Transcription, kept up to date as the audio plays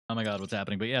Oh my god, what's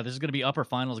happening? But yeah, this is going to be upper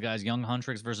finals, guys. Young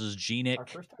HUNTRIX versus GNiK. Our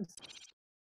first time.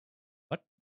 What?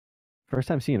 First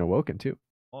time seeing Awoken, too.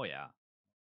 Oh, yeah.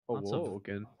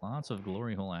 Awoken. Lots of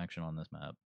glory hole action on this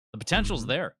map. The potential's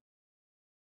there.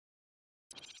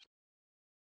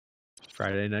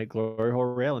 Friday night glory hole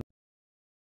railing.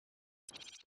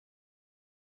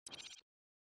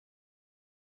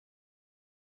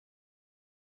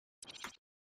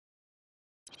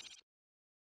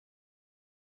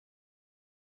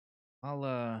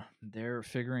 They're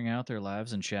figuring out their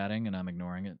lives and chatting, and I'm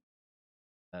ignoring it.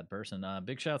 That person.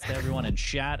 Big shouts to everyone in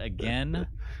chat again.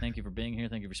 Thank you for being here.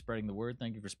 Thank you for spreading the word.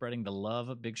 Thank you for spreading the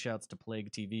love. Big shouts to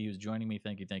Plague TV who's joining me.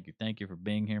 Thank you for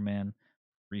being here, man.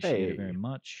 Appreciate it very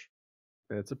much.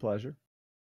 It's a pleasure.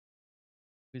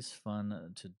 It's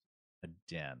fun to a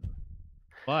den.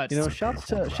 But you know, shouts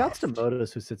to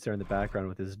Modus, who sits there in the background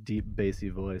with his deep bassy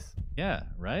voice. Yeah,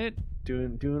 right?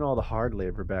 Doing all the hard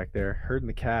labor back there, herding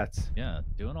the cats. Yeah,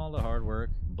 doing all the hard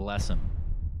work. Bless him.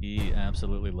 He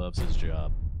absolutely loves his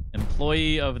job.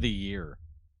 Employee of the year.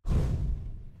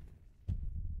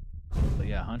 But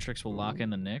yeah, HUNTRIX will lock in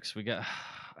the Nyx. We got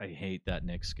I hate that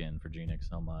Nyx skin for GNiK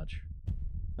so much.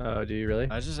 Oh, do you really?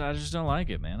 I just don't like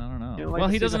it, man. I don't know. Like well,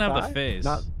 he doesn't have the face.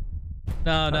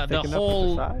 No, the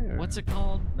whole what's it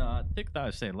called? No, thick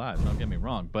thighs stay alive. Don't get me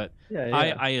wrong, but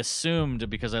yeah. I assumed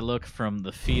because I look from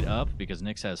the feet up because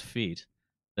Nyx has feet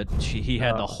that he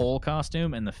had the whole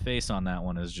costume, and the face on that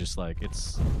one is just like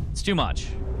it's too much.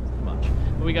 It's too much.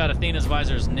 But we got Athena's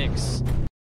Visors Nyx.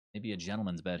 Maybe a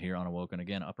gentleman's bet here on Awoken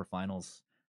again. Upper finals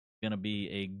gonna be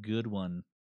a good one.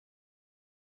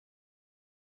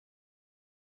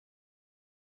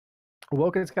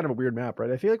 Awoken's kind of a weird map,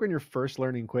 right? I feel like when you're first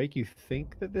learning Quake, you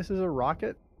think that this is a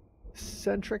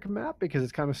rocket-centric map because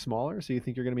it's kind of smaller, so you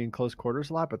think you're going to be in close quarters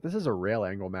a lot, but this is a rail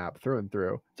angle map through and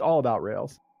through. It's all about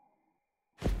rails.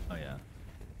 Oh, yeah.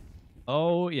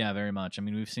 Oh, yeah, very much. I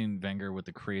mean, we've seen Wenger with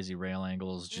the crazy rail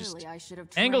angles, just really,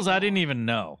 angles I didn't even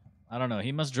know. I don't know.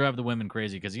 He must drive the women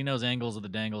crazy because he knows angles of the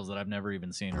dangles that I've never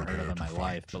even seen or heard of in my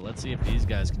life. But let's see if these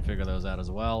guys can figure those out as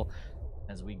well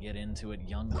as we get into it.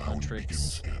 Young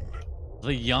HUNTRIX.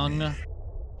 The young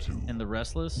and the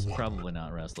restless? Probably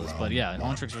not restless. But yeah,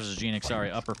 HUNTRIX versus GNiK.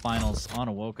 Sorry, upper finals on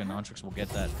Awoken. HUNTRIX will get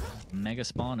that mega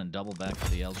spawn and double back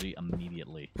to the LG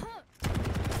immediately.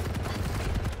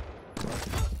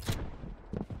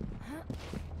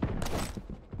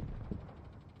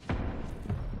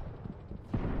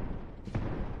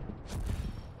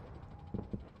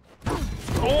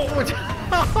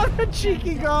 Oh, the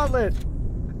cheeky gauntlet!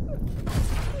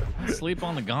 Sleep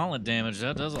on the gauntlet damage.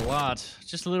 That does a lot.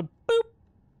 Just a little boop.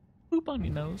 Boop on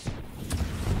your nose.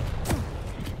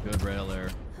 Good rail there.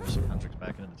 Some HUNTRIX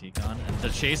back into the T-Con. And the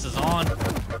chase is on.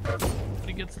 But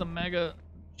he gets the mega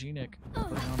GNiK.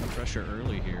 Putting on the pressure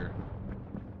early here.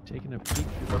 Taking a peek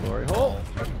through the glory hole.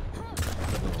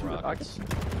 Rockets.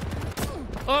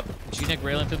 Oh! GNiK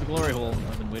railing through the glory hole.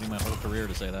 I've been waiting my whole career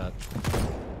to say that.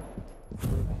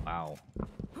 Wow.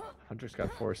 HUNTRIX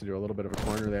got forced into a little bit of a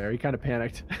corner there. He kind of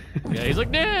panicked. Yeah, he's like,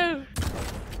 no!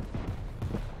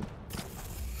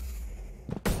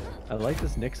 I like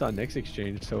this Nyx on Nyx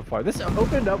exchange so far. This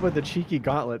opened up with a cheeky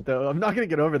gauntlet, though. I'm not going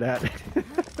to get over that.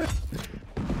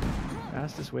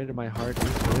 Fastest way to my heart is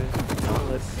with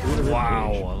gauntlet.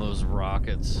 Wow, those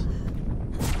rockets.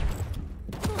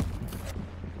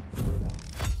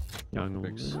 Young,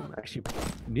 actually,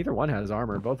 neither one has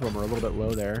armor. Both of them are a little bit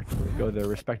low there. Go to their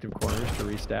respective corners to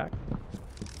restack.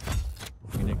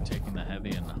 GNiK taking the heavy,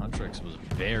 and the HUNTRIX was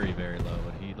very, very low,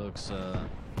 but he looks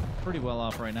pretty well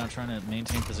off right now, trying to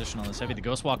maintain position on this heavy. The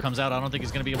Ghost Walk comes out. I don't think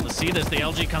he's going to be able to see this. The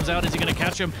LG comes out. Is he going to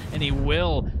catch him? And he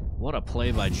will. What a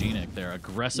play by GNiK there.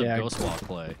 Aggressive Ghost Walk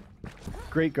play.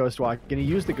 Great Ghost Walk. And he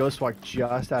used the Ghost Walk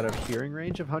just out of hearing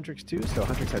range of HUNTRIX too, so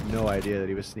HUNTRIX had no idea that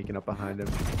he was sneaking up behind him.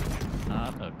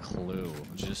 Not a clue.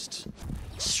 Just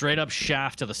straight up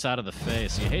shaft to the side of the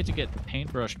face. You hate to get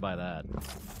paintbrushed by that.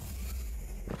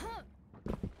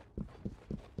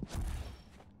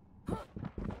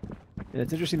 And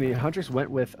it's interesting that HUNTRIX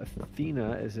went with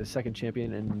Athena as his second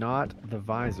champion and not the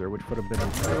Visor, which would have been a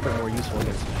little bit more useful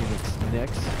against GNiK's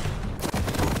Nyx.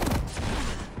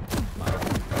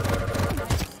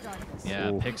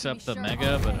 Yeah, picks up the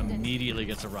Mega, but immediately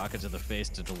gets a rocket to the face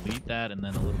to delete that, and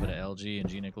then a little bit of LG, and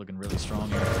GNiK looking really strong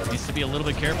here. Needs to be a little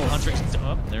bit careful. HUNTRIX,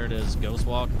 oh, there it is, Ghost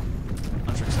Walk.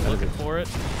 HUNTRIX looking for it.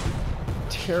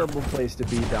 Terrible place to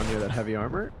be down near that heavy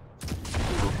armor.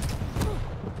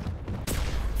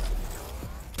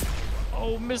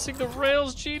 Oh, missing the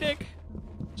rails, GNiK.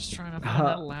 Just trying to find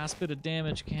that last bit of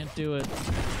damage. Can't do it.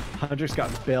 HUNTRIX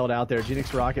got bailed out there.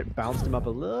 GNiK's rocket bounced him up a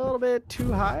little bit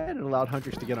too high and allowed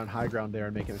HUNTRIX to get on high ground there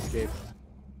and make an escape.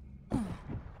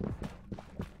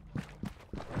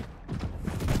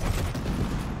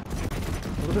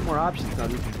 more options now.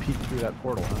 You can peek through that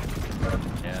portal. Huh?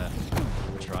 Yeah.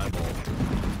 Tribal.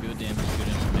 Good damage, good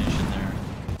information there.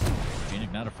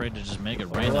 GNiK not afraid to just make it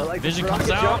rain. The like vision comes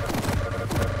out.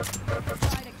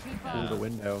 Through the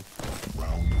window.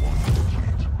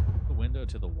 The window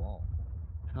to the wall.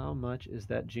 How much is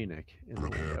that GNiK in the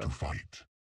window? To fight.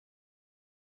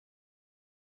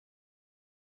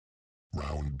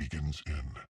 Round begins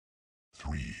in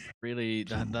 3. Really,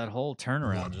 that whole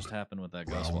turnaround just happened with that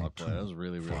ghost walk play. That was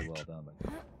really, really well done.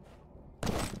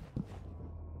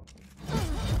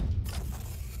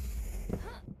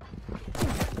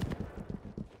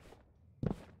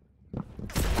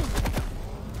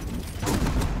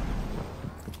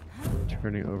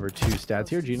 Turning over 2 stats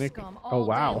here, GNiK. Oh,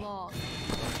 wow.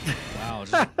 Wow,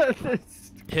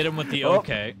 just hit him with the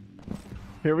okay.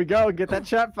 Here we go. Get that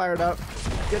chat fired up.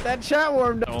 Get that chat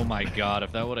warmed up. Oh my god,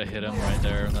 if that would have hit him right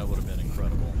there, that would have been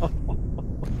incredible.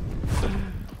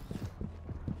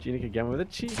 GNiK again with a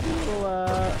cheeky little,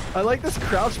 I like this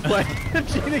crouch play.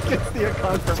 GNiK gets the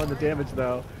confirm on the damage,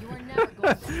 though.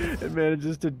 It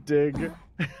manages to dig.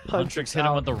 HUNTRIX hit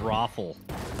him with the raffle.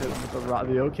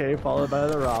 The okay followed by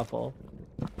the raffle.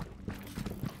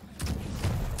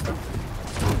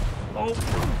 Oh,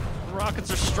 the rockets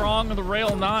are strong, the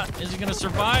rail not. Is he going to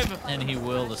survive? And he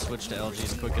will. The switch to LG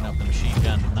is quick enough. The machine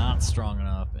gun not strong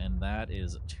enough. And that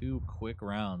is 2 quick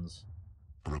rounds.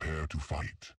 Prepare to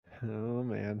fight. Oh,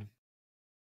 man.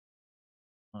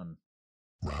 Fun.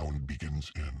 Round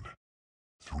begins in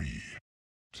 3,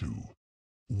 2,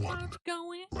 1.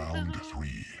 Going Round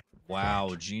 3. Wow,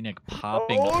 GNiK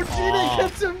popping off. GNiK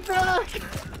gets him back!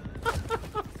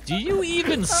 Do you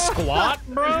even squat,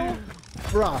 bro?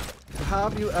 Bruh,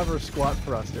 have you ever squat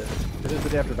thrusted? It is the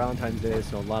day after Valentine's Day,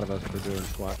 so a lot of us were doing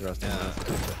squat thrusting.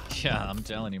 Yeah, I'm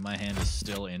telling you, my hand is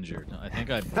still injured. I think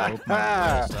I broke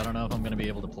my wrist. I don't know if I'm going to be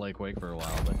able to play Quake for a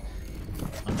while, but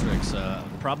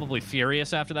HUNTRIX probably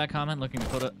furious after that comment, looking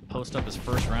to post up his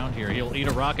first round here. He'll eat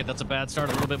a rocket. That's a bad start.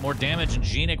 A little bit more damage, and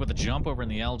GNiK with a jump over in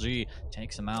the LG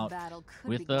takes him out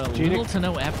with little to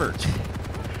no effort.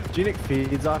 GNiK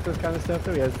feeds off this kind of stuff,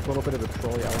 though. He has a little bit of a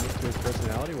trolly element to his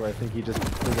personality, where I think he just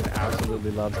freaking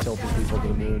absolutely loves tilting people to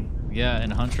the moon. Yeah,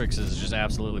 and HUNTRIX is just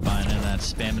absolutely buying in that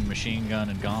spamming machine gun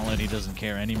and gauntlet. He doesn't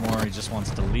care anymore. He just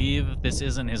wants to leave. This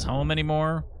isn't his home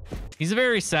anymore. He's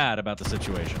very sad about the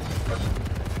situation.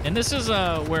 And this is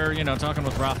where, you know, talking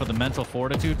with Rafa, the mental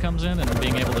fortitude comes in, and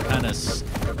being able to kind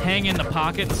of hang in the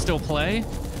pocket and still play.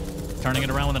 Turning it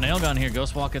around with a nail gun here.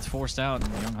 Ghostwalk gets forced out,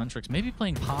 and young HUNTRIX maybe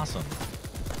playing possum.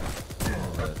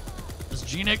 Is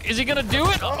GNiK, is he gonna do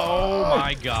it? Oh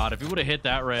my god, if he would have hit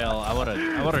that rail, I would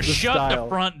have shut the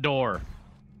front door.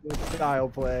 The style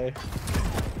play.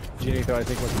 GNiK, though, I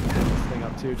think wants to pin this thing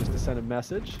up too, just to send a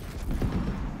message.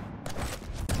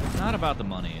 It's not about the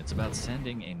money, it's about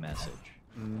sending a message.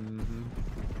 Mm-hmm.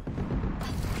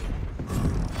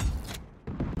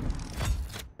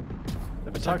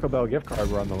 If a Taco Bell gift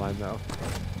card were on the line, though.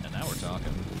 And now we're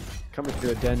talking. Coming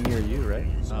to a den near you, right?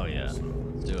 Oh yeah,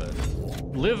 let's do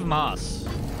it. Live Mas.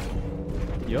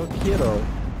 Yo quiero.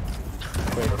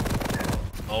 Wait.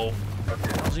 Oh.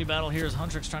 LG battle here is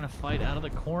HUNTRIX trying to fight out of the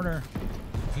corner.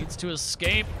 Needs to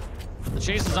escape. The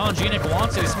chase is on. GNiK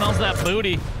wants it. He smells that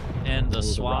booty. And the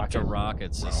swap to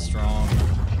rockets is strong.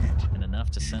 And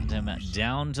enough to send him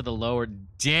down to the lower.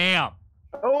 Damn.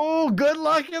 Oh, good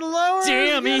luck in lowers.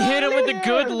 Damn, he hit him with the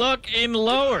good luck in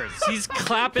lowers. He's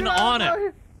clapping on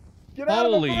it. Get out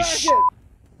of a bracket.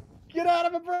 Get out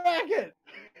of a bracket.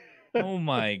 Oh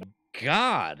my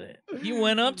god. He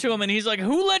went up to him and he's like,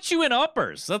 who let you in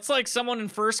uppers? That's like someone in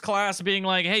first class being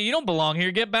like, hey, you don't belong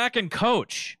here. Get back and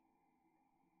coach.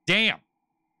 Damn.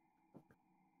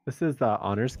 This is the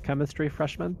honors chemistry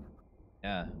freshman.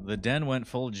 Yeah, the den went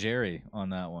full Jerry on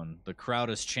that one. The crowd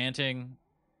is chanting.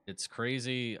 It's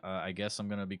crazy. I guess I'm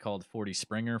going to be called 40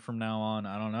 Springer from now on.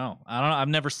 I don't know. I've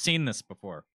never seen this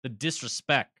before. The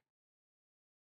disrespect.